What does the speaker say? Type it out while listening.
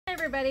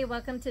everybody,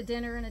 welcome to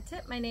Dinner and a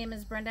Tip. My name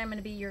is Brenda. I'm going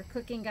to be your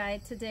cooking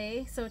guide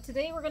today. So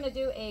today we're going to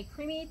do a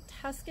creamy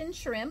Tuscan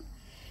shrimp.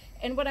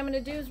 And what I'm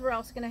going to do is we're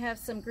also going to have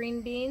some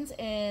green beans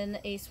in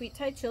a sweet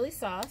Thai chili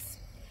sauce.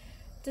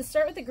 To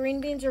start with the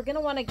green beans, you're going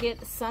to want to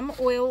get some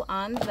oil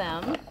on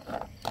them.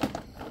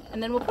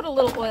 And then we'll put a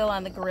little oil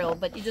on the grill,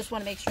 but you just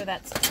want to make sure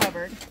that's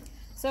covered.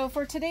 So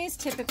for today's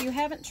tip, if you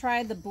haven't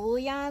tried the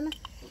bouillon,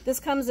 this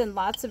comes in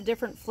lots of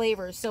different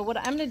flavors. So what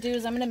I'm going to do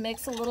is I'm going to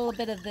mix a little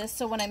bit of this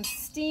so when I'm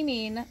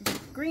steaming the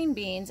green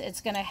beans,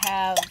 it's going to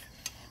have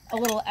a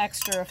little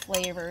extra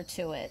flavor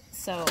to it.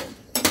 So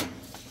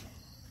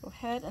go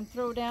ahead and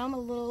throw down a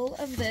little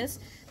of this.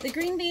 The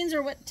green beans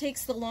are what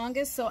takes the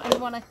longest, so I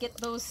want to get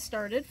those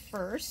started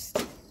first.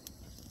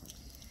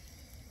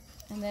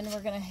 And then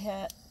we're going to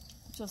hit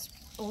just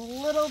a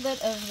little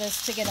bit of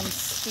this to get them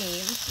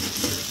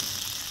steamed.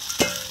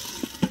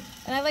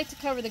 And I like to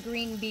cover the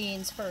green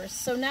beans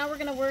first. So now we're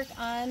going to work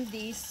on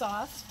the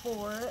sauce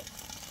for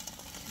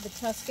the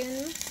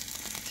Tuscan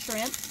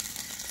shrimp.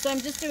 So I'm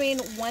just doing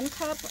 1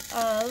 cup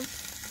of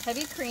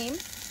heavy cream.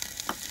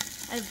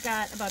 I've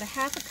got about a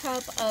half a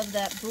cup of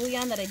that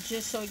bouillon that I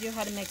just showed you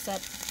how to mix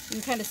up. You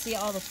can kind of see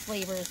all the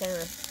flavors that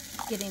are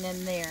getting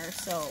in there.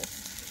 So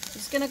I'm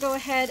just going to go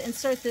ahead and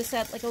start this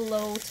at like a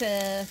low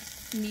to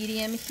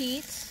medium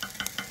heat.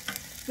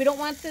 We don't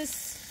want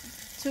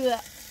this to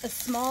a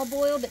small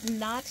boil, but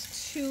not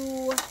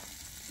too,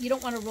 you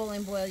don't want a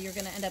rolling boil. You're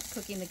going to end up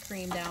cooking the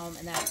cream down,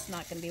 and that's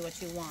not going to be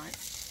what you want.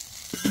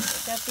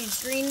 We've got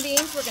these green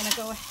beans. We're going to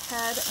go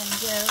ahead and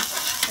give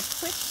a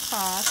quick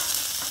toss.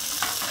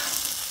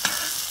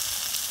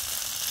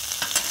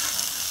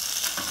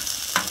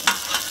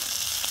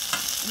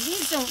 And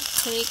these don't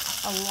take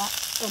a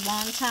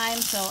long time,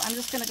 so I'm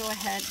just going to go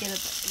ahead and get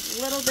a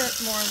little bit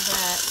more of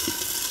that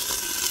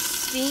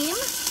steam.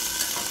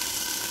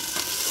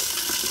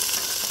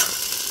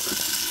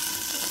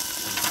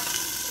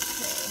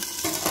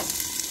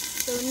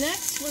 So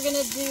next we're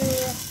going to do,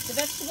 the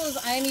vegetables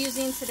I'm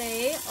using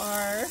today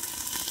are,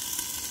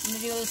 I'm going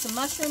to do some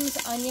mushrooms,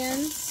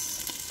 onions.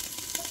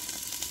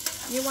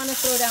 You want to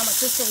throw down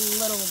just a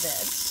little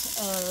bit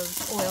of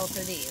oil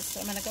for these. So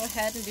I'm going to go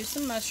ahead and do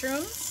some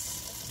mushrooms.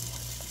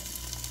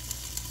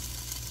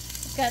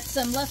 I've got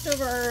some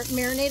leftover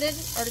marinated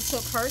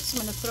artichoke hearts.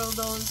 I'm going to throw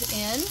those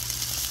in.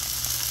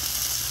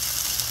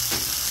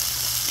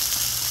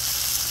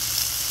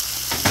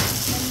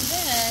 And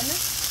then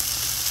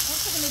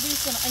I'm going to do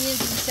some onions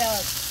and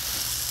shallots.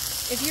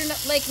 If you're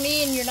not like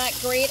me and you're not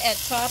great at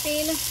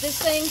chopping, this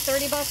thing,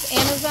 30 bucks,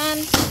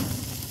 Amazon,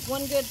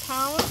 1 good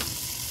pound.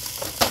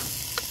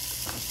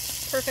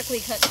 Perfectly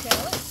cut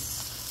shallots.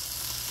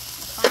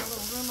 I'll find a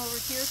little room over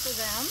here for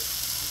them.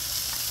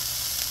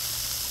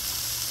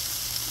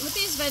 With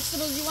these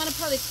vegetables, you want to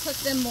probably cook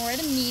them more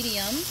at a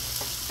medium.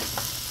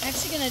 I'm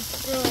actually going to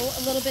throw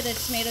a little bit of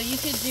tomato. You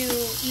could do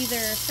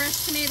either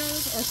fresh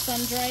tomatoes or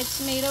sun-dried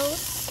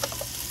tomatoes.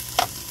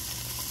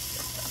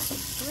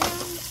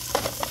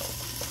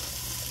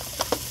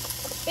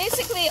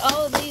 Basically,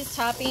 all of these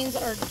toppings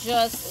are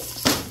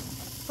just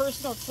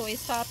personal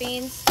choice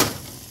toppings.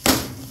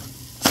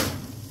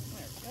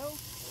 There we go.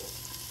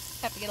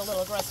 Have to get a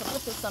little aggressive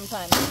with this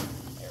sometimes.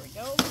 There we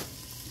go.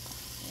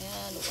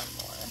 And one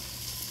more.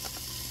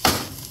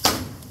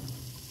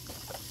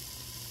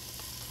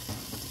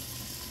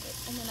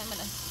 And then I'm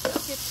going to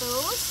hit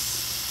those.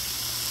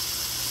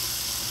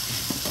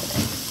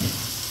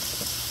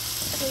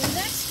 So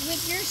next,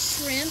 with your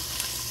shrimp,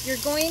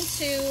 you're going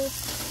to,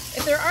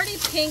 if they're already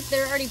pink,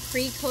 they're already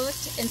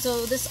pre-cooked, and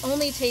so this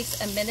only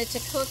takes a minute to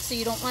cook, so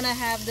you don't want to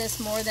have this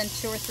more than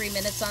 2 or 3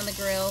 minutes on the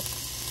grill.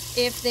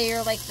 If they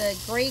are like the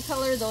gray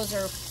color, those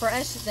are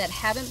fresh that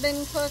haven't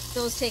been cooked.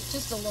 Those take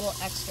just a little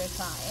extra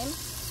time.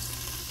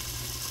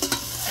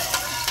 So,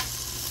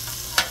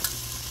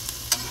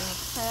 go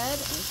ahead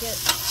and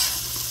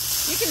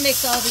you can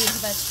mix all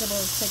these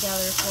vegetables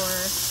together for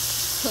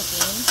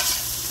cooking.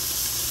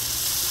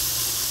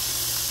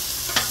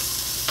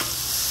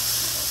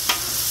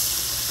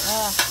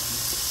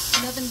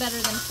 Nothing better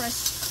than fresh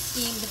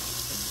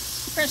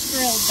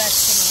grilled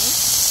vegetables.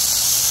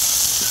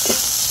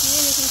 And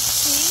you can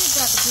see we've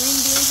got the green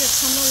beans are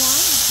coming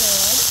along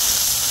good.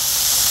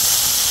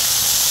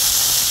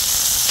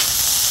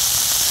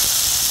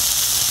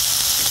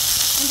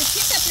 And to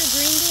kick up your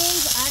green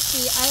beans,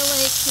 actually I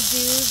like to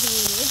do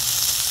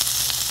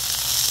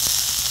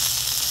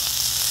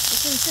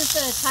this is just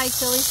a Thai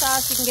chili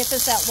sauce. You can get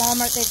this at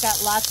Walmart. They've got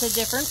lots of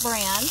different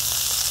brands.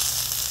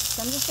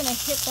 So I'm just going to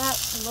hit that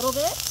a little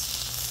bit.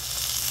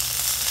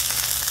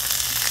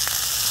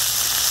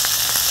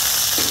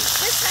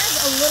 This has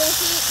a little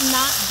heat,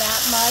 not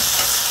that much,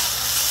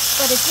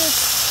 but it just,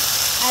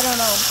 I don't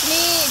know, to me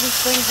it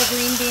just brings the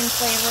green bean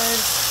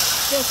flavors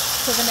just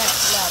to the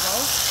next level.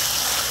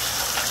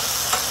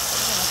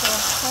 I'm going to go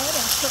ahead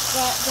and cook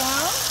that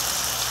down.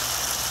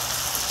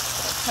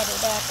 Cover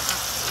back on.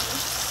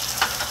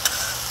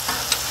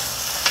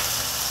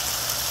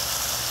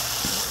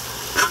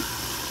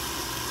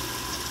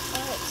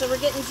 So we're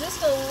getting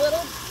just a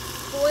little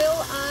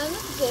boil on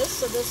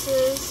this. So this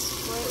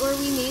is right where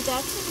we need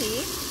that to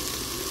be.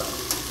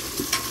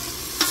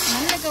 And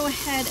I'm going to go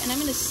ahead and I'm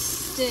going to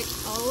stick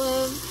all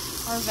of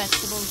our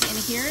vegetables in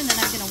here, and then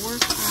I'm going to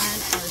work on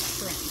our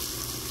shrimp.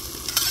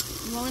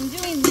 And while I'm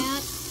doing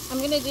that, I'm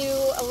going to do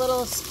a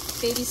little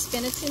baby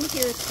spinach in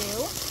here too.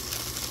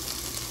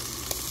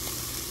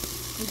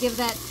 And give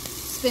that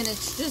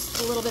spinach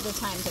just a little bit of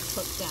time to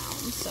cook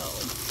down. So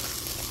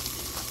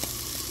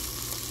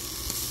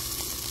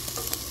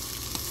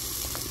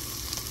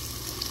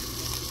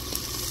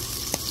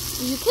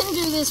you can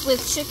do this with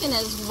chicken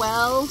as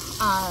well,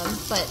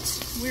 but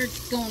we're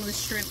going with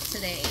shrimp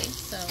today.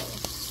 So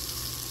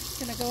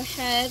I'm going to go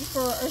ahead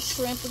for our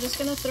shrimp. We're just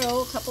going to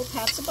throw a couple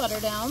pats of butter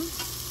down.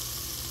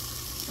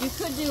 You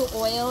could do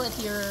oil if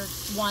you're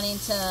wanting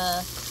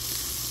to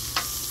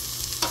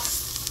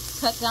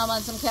cut down on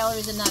some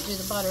calories and not do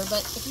the butter,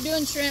 but if you're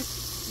doing shrimp,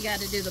 you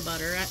got to do the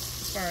butter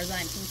as far as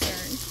I'm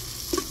concerned.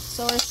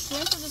 So our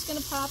shrimp are just going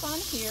to pop on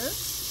here.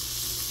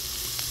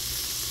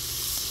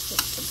 Get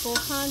the full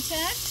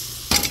contact.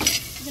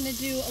 I'm going to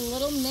do a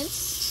little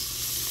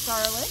minced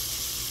garlic.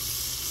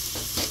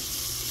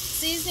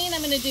 Seasoning, I'm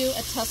going to do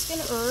a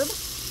Tuscan herb.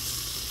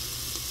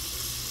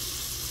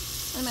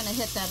 I'm going to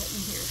hit that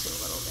in here too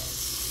a little bit.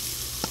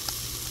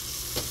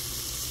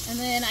 And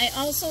then I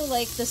also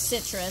like the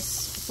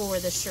citrus for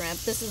the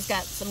shrimp. This has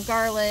got some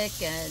garlic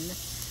and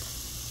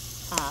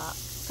a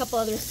couple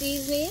other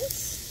seasonings.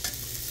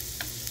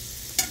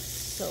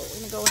 So we're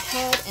going to go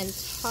ahead and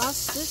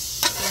toss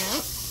this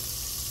shrimp.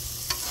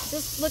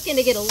 Just looking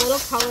to get a little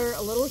color,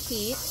 a little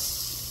heat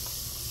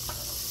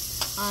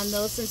on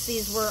those since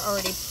these were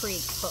already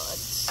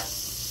pre-cooked.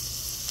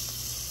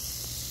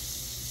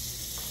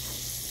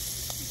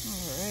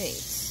 All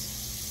right.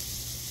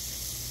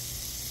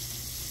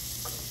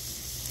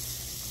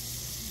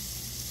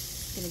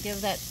 Going to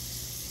give that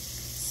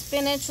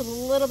spinach a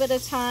little bit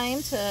of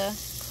time to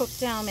cook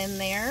down in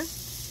there.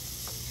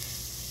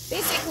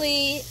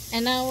 Basically,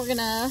 and now we're going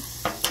to,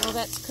 while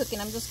that's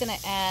cooking, I'm just going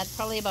to add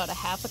probably about a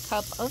half a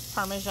cup of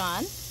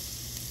parmesan.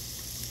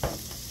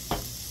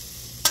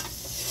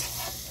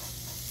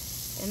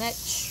 And that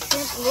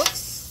shrimp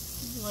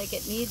looks like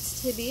it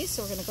needs to be,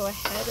 so we're going to go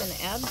ahead and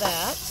add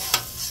that.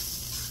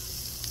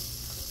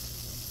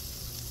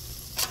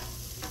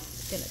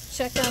 Going to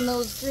check on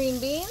those green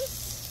beans.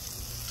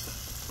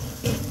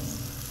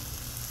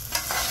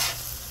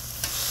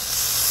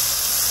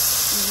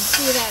 You can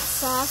see that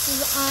sauce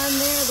is on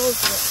there. Those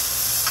look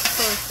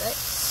perfect.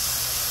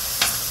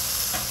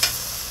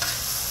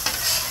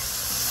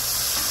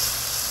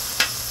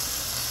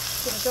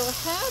 I'm going to go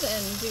ahead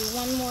and do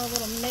one more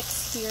little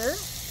mix here.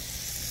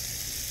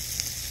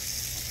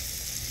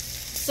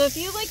 So if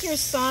you like your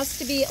sauce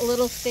to be a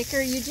little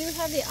thicker, you do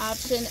have the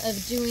option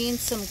of doing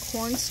some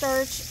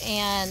cornstarch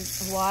and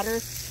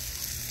water.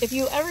 If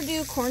you ever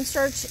do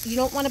cornstarch, you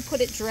don't want to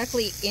put it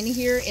directly in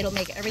here. It'll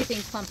make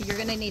everything clumpy. You're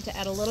going to need to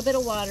add a little bit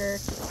of water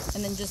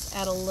and then just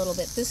add a little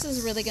bit. This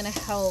is really going to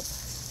help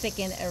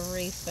thicken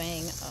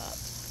everything up.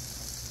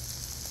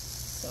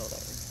 So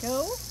there we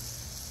go.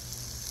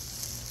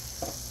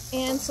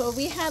 And so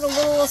we had a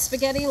little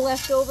spaghetti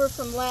left over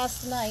from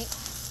last night.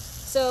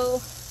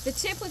 So the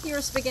tip with your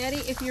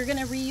spaghetti, if you're going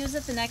to reuse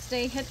it the next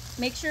day,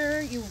 make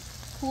sure you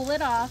cool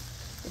it off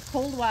with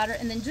cold water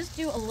and then just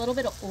do a little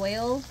bit of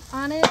oil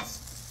on it.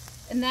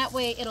 And that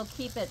way it'll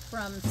keep it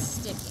from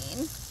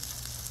sticking.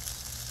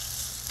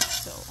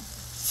 So,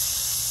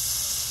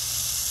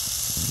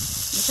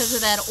 because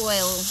of that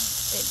oil,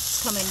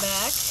 it's coming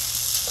back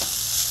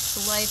to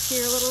life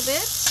here a little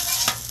bit.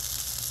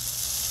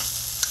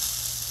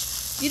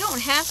 You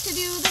don't have to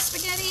do the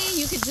spaghetti,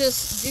 you could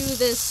just do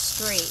this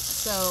straight.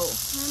 So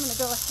I'm going to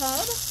go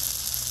ahead,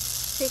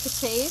 take a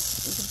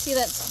taste. You can see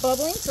that's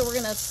bubbling, so we're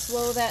going to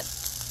slow that,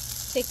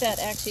 take that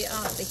actually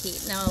off the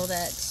heat now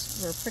that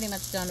we're pretty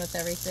much done with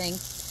everything.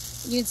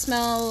 You can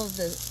smell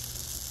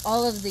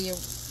all of the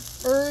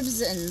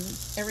herbs and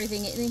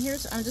everything in here,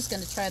 so I'm just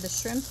going to try the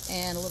shrimp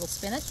and a little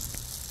spinach.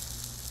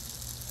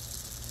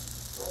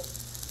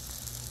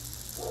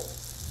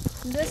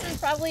 This is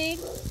probably a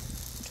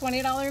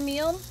 $20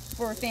 meal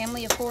for a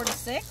family of 4 to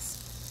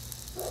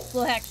 6.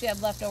 We'll actually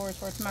have leftovers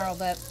for tomorrow,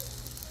 but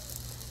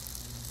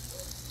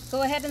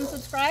go ahead and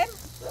subscribe.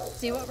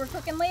 See what we're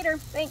cooking later.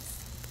 Thanks.